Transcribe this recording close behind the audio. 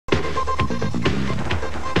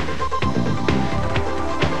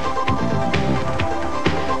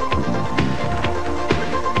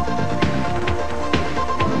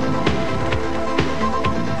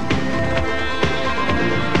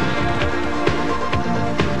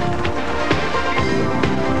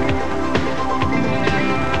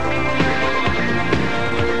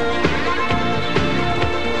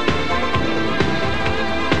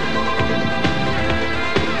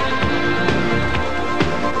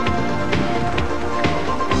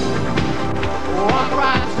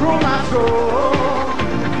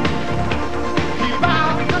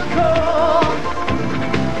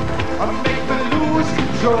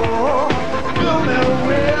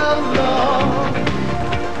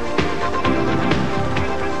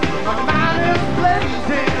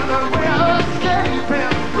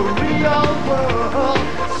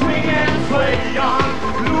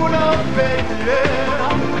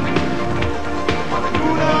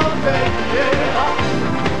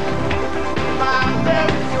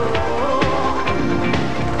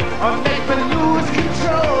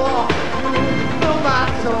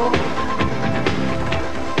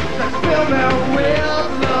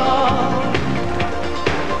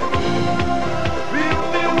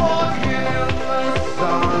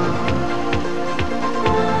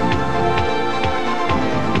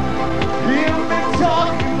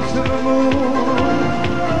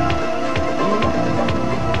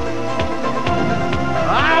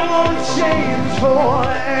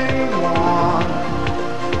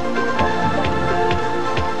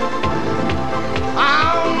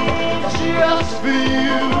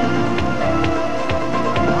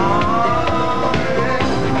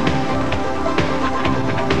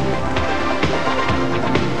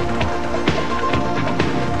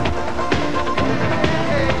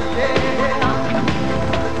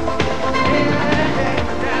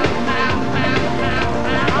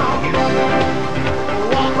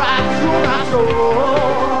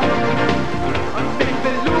control. Make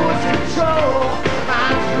me lose control. My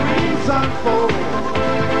dreams unfold.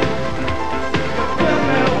 Fill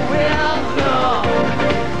me with love.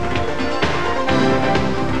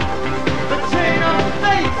 The chain of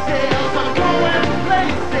faces, I'm going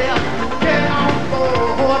places. Get on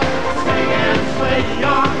board, swing and sway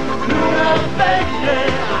on Luna Bay,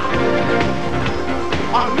 yeah.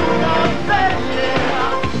 On Luna Bay,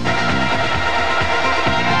 yeah.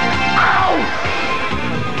 Ow!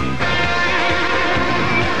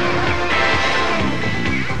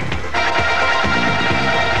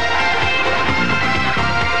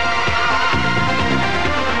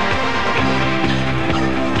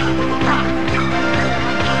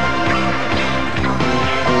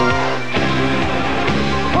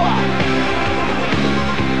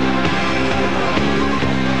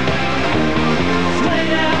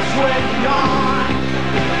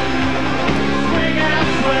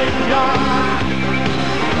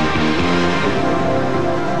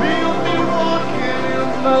 Feel me walking in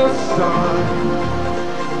the sun.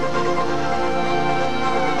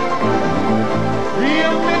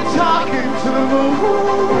 Hear me talking to the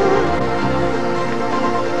moon.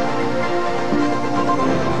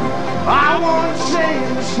 I won't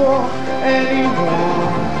change for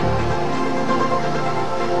anyone.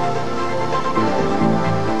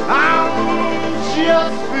 I'm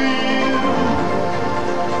just for you.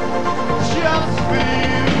 Just for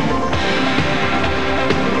you.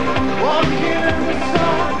 Walking in the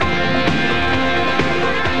sun,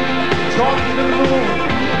 talking to the moon.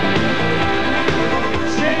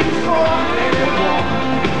 Change for anyone.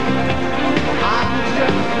 I'm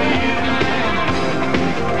just for you.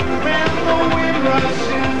 When the wind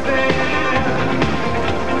rushes in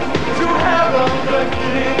to herald the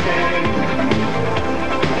king,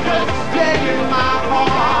 just stay in my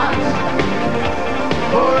heart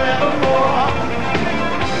forevermore.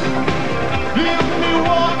 Feel me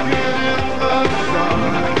walking in the sun.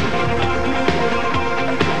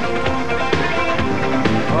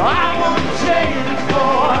 I won't change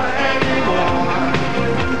for anyone.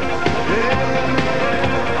 Yeah.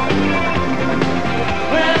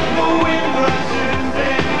 When the wind rushes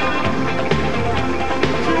in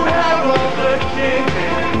to herald the king,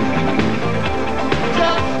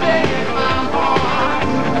 just stay in my heart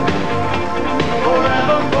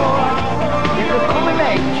forevermore. In the coming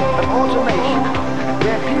age of automation,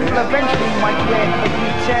 where people eventually might work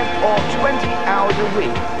only 10 or 20 hours a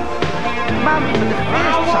week, man for the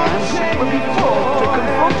first time will be forced to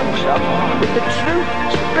confront himself with the true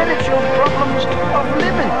spiritual problems of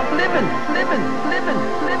living.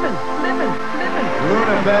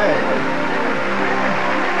 Luna Bay.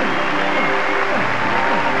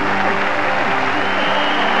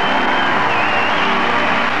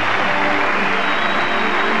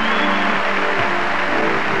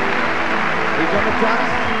 We're gonna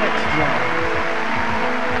dance the next one.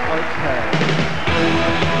 Okay.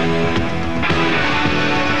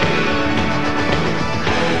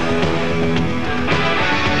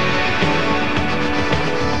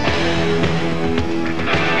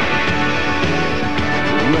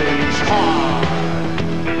 Rage hard.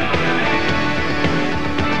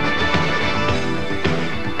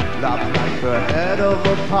 Love like the head of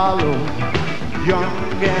Apollo, young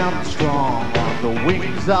and strong on the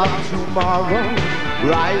wings of tomorrow.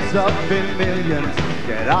 Rise up in millions,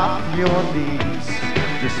 get off your knees,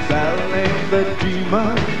 dispelling the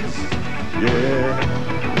demons, yeah.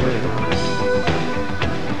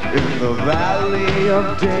 In the valley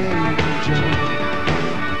of danger,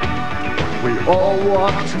 we all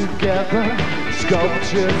walk together,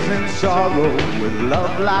 sculptures in sorrow, with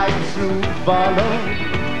love light to follow.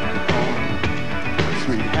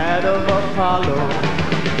 Sweet head of Apollo,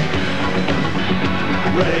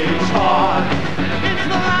 rage hard into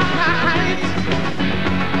the light.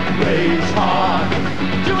 Rage hard,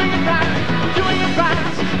 doing it right.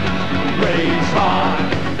 Rage hard,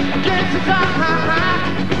 against the tide.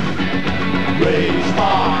 Rage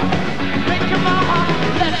hard, make them all,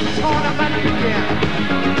 let the tournament begin.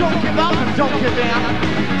 Don't give up and don't give in.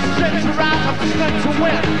 Strength to rise up, strength to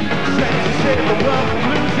win. Strength to save the world from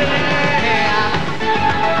losing.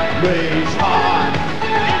 Rage hard,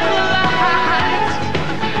 into the light.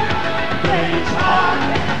 Rage hard,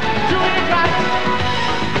 doing it right.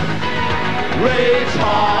 Rage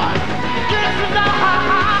hard, against the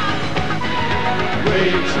tide.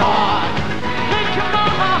 Rage hard, make them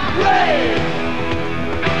all rage.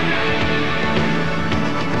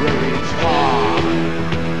 Rage hard.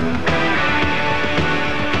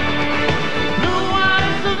 Blue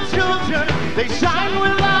eyes of children, they shine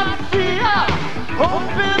without fear.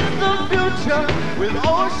 Hope is the future. adventure with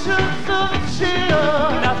oceans of cheer.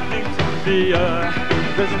 Nothing to fear.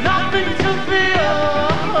 There's nothing to fear.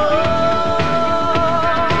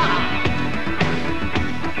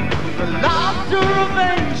 The laughter of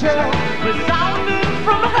angels resounding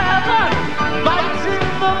from heaven, fighting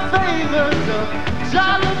the favors of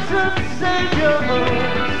charlatan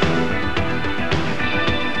saviors.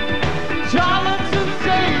 Charlatan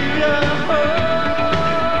saviors.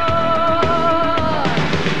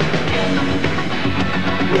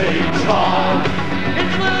 Rage hard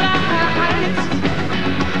into the light.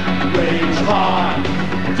 Rage hard,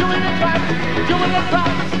 doing it right, doing it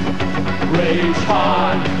right. Rage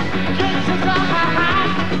hard, get to the high.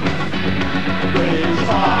 Rage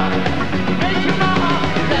hard, make your mark.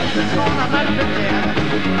 That's the tournament begin.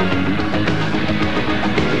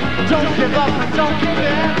 Don't give up and don't give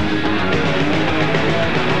in.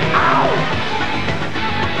 Ow!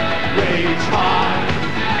 Rage hard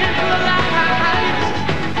into the light.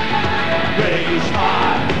 Rage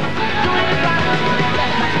hard, doing it right.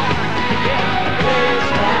 That's the tournament begin.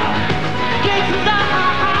 Rage hard, get to the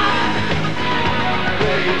high.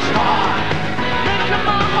 Rage hard, make your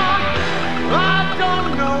mark. I don't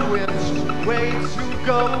know which way to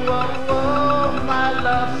go. Oh, my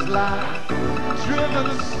love's like driven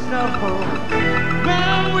snow.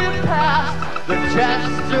 When we passed the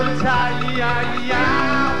test of time,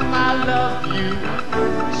 I love you,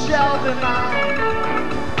 Sheldon.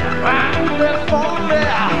 And if only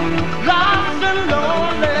lost and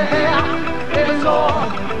lonely is all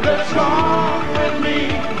that's wrong with me,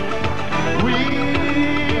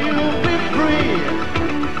 we'll be free,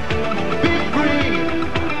 be free,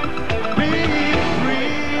 be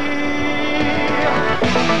free.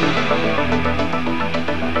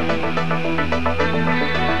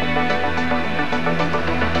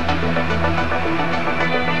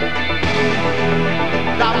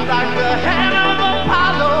 Not like the hand of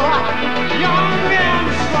Apollo, young and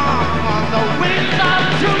strong on the wings of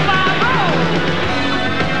tomorrow.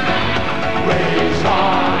 Rage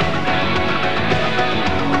on.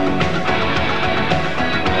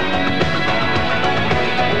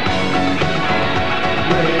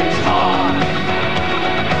 Rage on.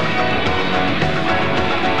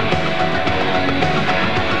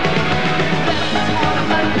 Let's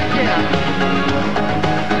tournament again.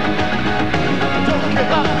 Don't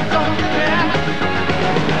give up, don't give in.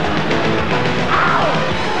 Ow!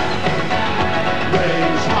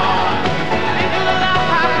 Rage hard into the light.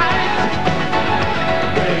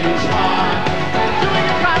 Rage hard, doing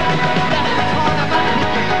it right. Let the tournament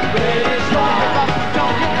begin. Rage hard,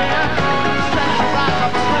 don't give up, don't give in. Strength to rise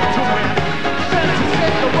up, strength to win. Strength to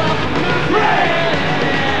save the world from the rain.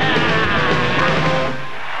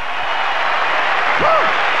 Woo!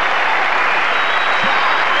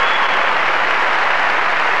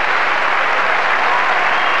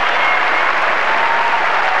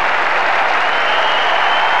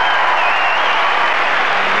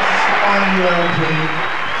 On your own team.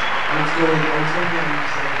 Let's go.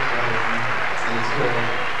 Let's go.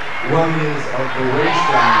 1 years of the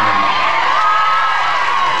wasteland.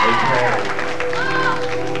 Okay.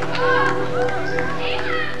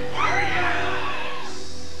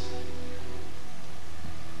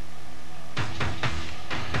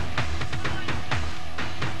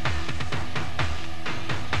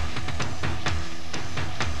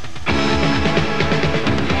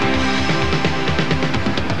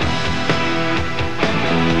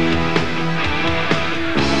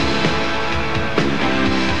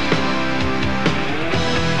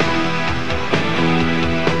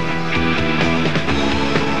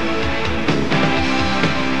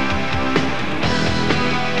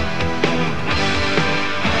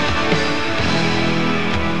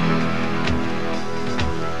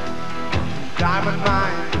 Diamond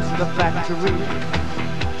mines, the factory.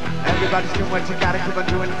 Everybody's doing what you gotta keep on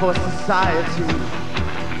doing for society.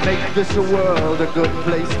 Make this a world a good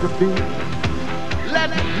place to be.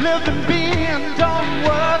 Let living be and don't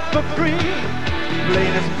work for free.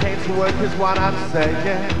 Plain as pain to work is what I'm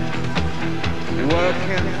saying.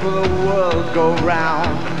 Working for the world go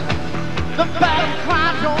round. The battle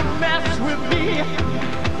cry don't mess with me.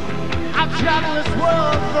 I've traveled this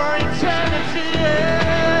world for eternity. Yeah.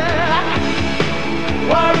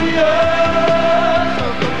 Warriors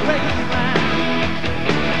of the wasteland.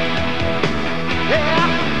 Yeah.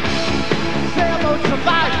 Sailboats of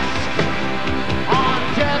ice on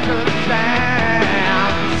desert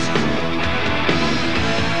sands.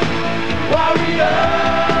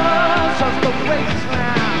 Warriors of the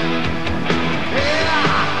wasteland.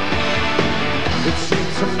 Yeah. It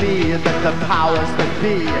seems to me that the powers that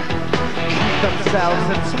be keep themselves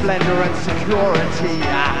in splendor and security.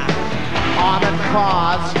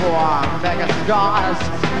 cars for mega stars.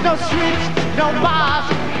 No streets, no bars,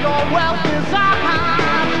 your wealth is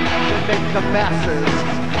ours. They make the masses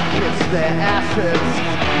kiss their asses.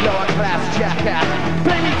 Lower class jackass,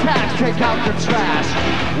 pay me tax, take out the trash.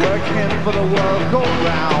 Working for the world go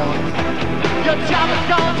round. Your job is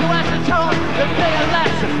going to acetone and pay a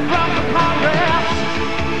lesson from the Congress.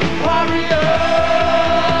 Warriors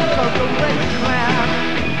of the wasteland.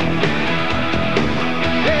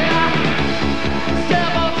 Yeah,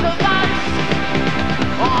 devils of ice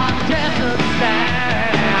on desert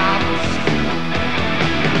sands.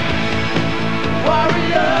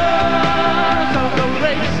 Warriors of the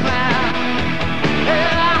wasteland.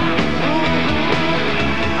 Yeah,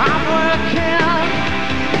 I'm working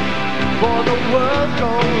for the world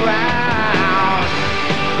go round,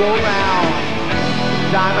 go round.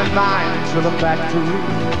 Diamond mines for the factory,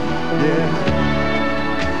 yeah.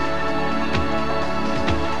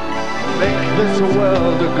 Make this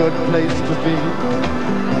world a good place to be.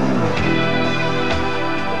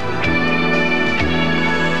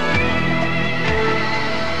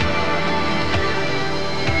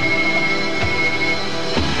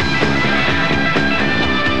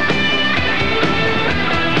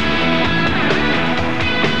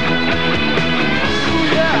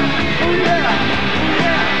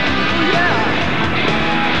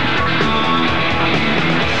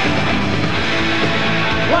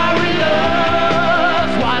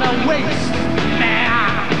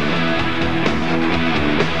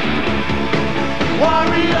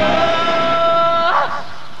 Warriors!